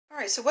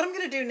Alright, so what I'm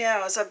going to do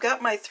now is I've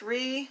got my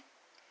 3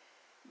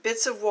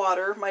 bits of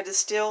water, my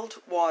distilled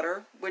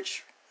water,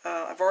 which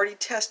I've already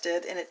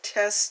tested, and it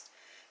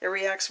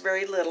reacts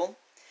very little.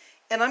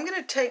 And I'm going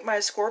to take my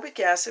ascorbic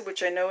acid,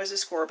 which I know is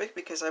ascorbic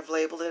because I've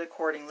labeled it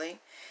accordingly,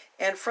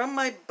 and from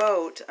my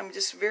boat, I'm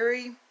just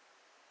very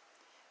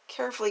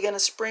carefully going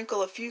to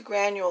sprinkle a few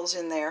granules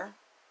in there.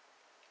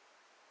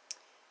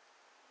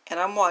 And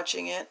I'm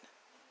watching it.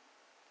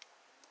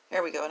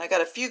 There we go, and I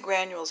got a few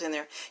granules in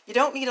there. You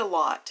don't need a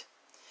lot.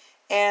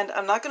 And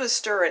I'm not going to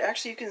stir it.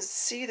 Actually, you can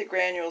see the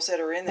granules that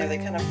are in there. They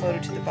kind of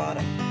floated to the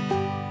bottom.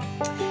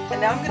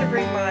 And now I'm going to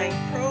bring my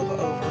probe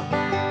over.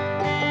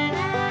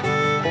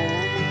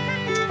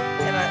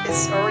 And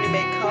it's already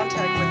made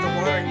contact with the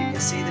water, and you can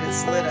see that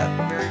it's lit up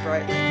very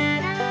brightly.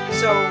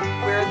 So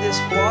where this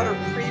water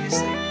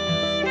previously,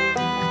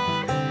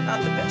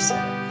 not the best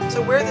setup. So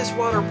where this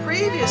water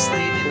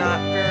previously did not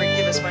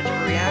give us much of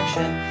a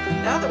reaction,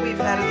 now that we've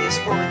added the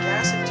ascorbic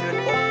acid to it,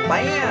 oh,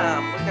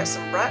 bam! We've got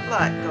some bright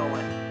light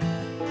going.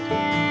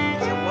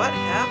 So what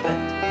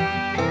happened?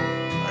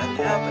 What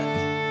happened?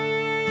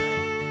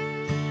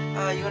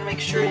 You want to make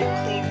sure you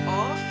clean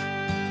off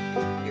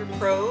your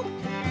probe,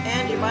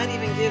 and you might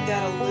even give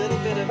that a little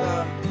bit of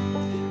a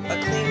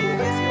cleaning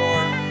with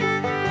your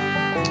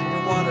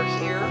water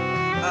here.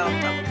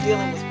 I'm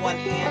dealing with one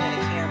hand and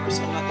a camera,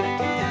 so I'm not going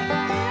to do that.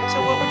 So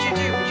what would you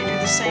do? Would you do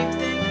the same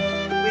thing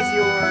with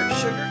your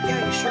sugar?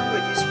 Yeah, you sure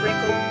would. You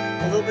sprinkle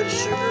a little bit of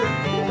sugar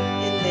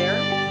in there.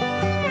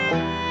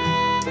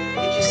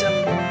 Get you some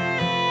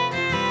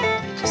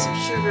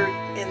sugar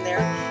in there.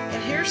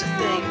 And here's the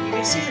thing, you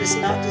can see that it's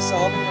not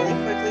dissolving really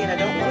quickly, and I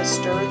don't want to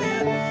stir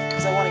that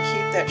because I want to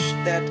keep that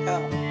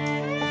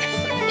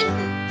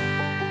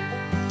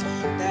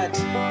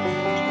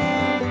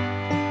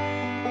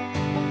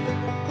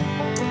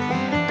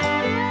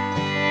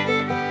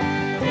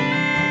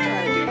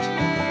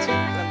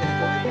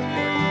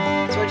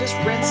so I just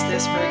rinse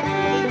this very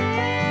quickly.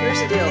 Here's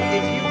the deal,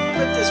 if you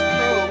put this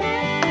probe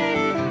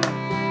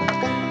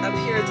up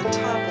here at the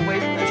top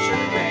away from those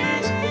sugar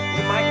granules,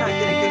 you might not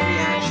get a good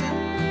reaction.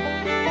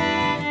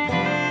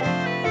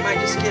 You might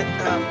just get,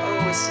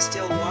 oh, it's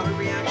distilled water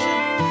reaction.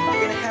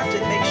 You're going to have to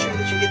make sure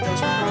that you get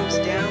those probes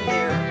down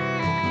there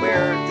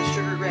where the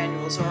sugar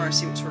granules are and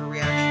see what sort of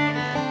reaction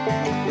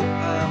you get.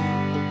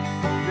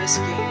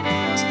 Risking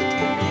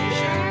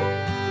cross-contamination.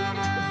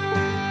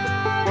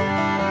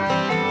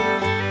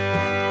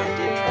 I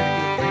did try to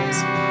do a great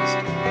series.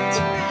 It's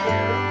right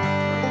here.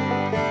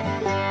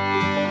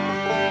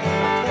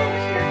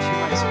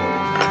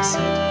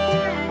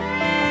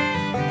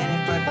 And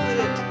if I put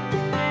it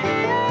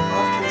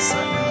off to the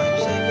side,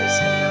 actually I guess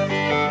enough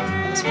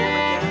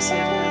ascorbic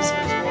acid has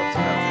absorbed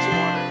throughout this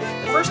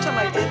water. The first time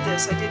I did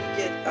this, I didn't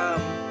get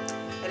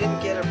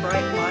a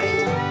bright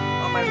light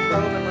on my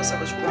probe unless I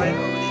was right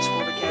over the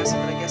ascorbic acid,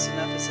 but I guess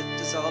enough is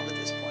dissolved at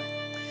this point.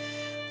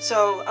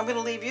 So I'm going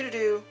to leave you to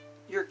do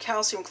your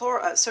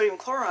sodium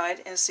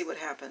chloride and see what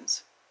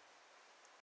happens.